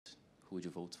who would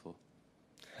you vote for?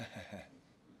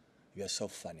 You are so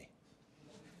funny.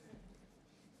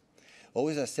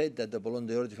 Always I said that the Ballon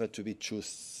d'Or had to be two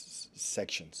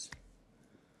sections.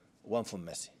 One for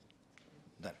Messi.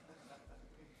 Done.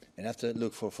 And after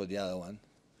look for the other one.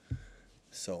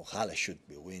 So Haaland should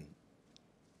be win.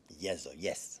 Yes or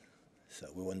yes. So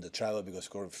we won the treble because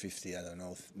scored 50, I don't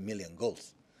know, million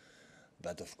goals.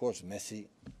 But of course, Messi,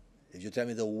 if you tell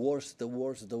me the worst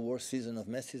season of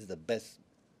Messi is the best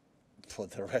for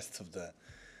the rest of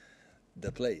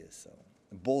the players. So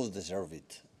both deserve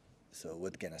it. So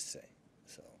what can I say?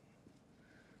 So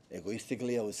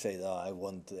egoistically, I would say that I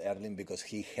want Erling because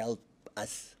he helped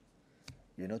us,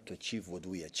 to achieve what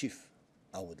we achieve.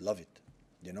 I would love it,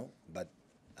 But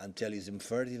until it's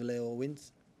unfair if Leo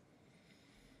wins,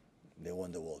 they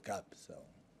won the World Cup.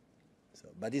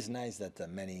 But it's nice that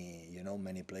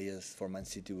many players for Man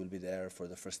City will be there for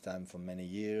the first time for many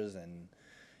years, and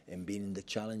being in the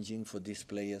challenging for these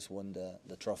players won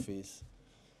the trophies.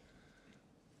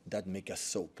 That make us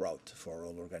so proud for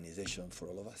our organization, for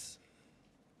all of us.